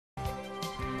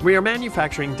We are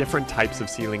manufacturing different types of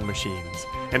sealing machines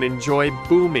and enjoy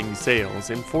booming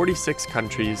sales in 46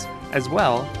 countries as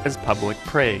well as public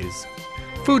praise.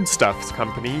 Foodstuffs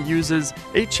Company uses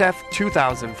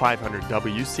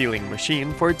HF2500W sealing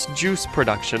machine for its juice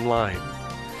production line.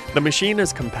 The machine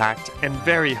is compact and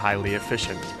very highly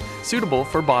efficient, suitable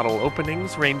for bottle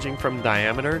openings ranging from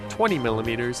diameter 20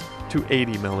 millimeters to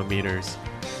 80 millimeters.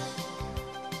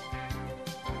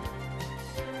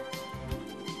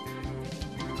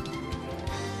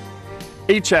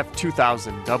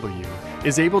 HF2000W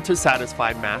is able to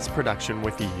satisfy mass production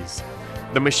with ease.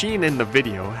 The machine in the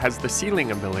video has the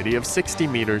sealing ability of 60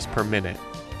 meters per minute.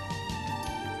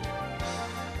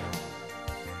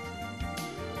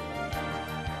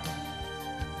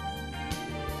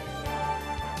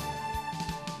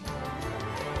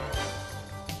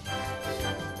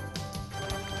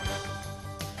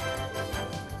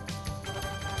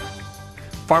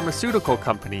 Pharmaceutical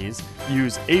companies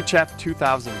use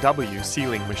HF2000W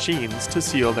sealing machines to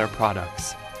seal their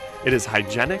products. It is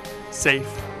hygienic, safe,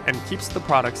 and keeps the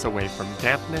products away from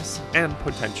dampness and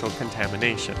potential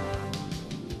contamination.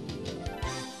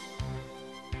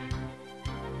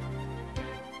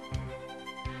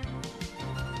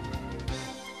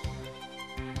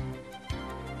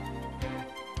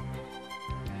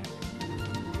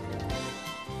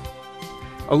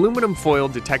 Aluminum foil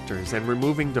detectors and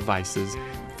removing devices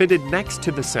fitted next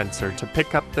to the sensor to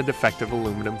pick up the defective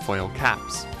aluminum foil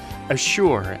caps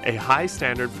assure a high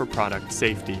standard for product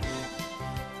safety.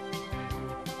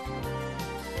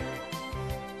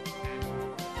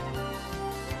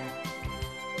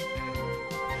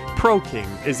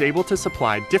 ProKing is able to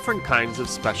supply different kinds of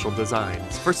special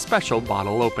designs for special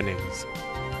bottle openings.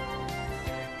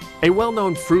 A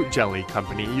well-known fruit jelly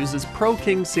company uses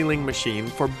ProKing sealing machine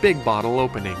for big bottle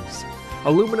openings.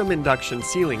 Aluminum induction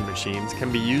sealing machines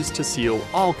can be used to seal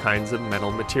all kinds of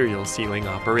metal material sealing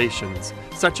operations,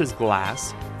 such as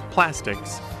glass,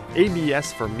 plastics,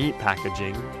 ABS for meat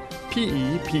packaging,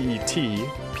 PE, PET,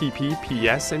 PP,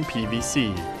 PS, and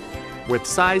PVC, with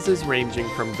sizes ranging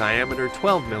from diameter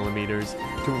 12 millimeters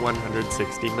to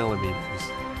 160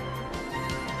 millimeters.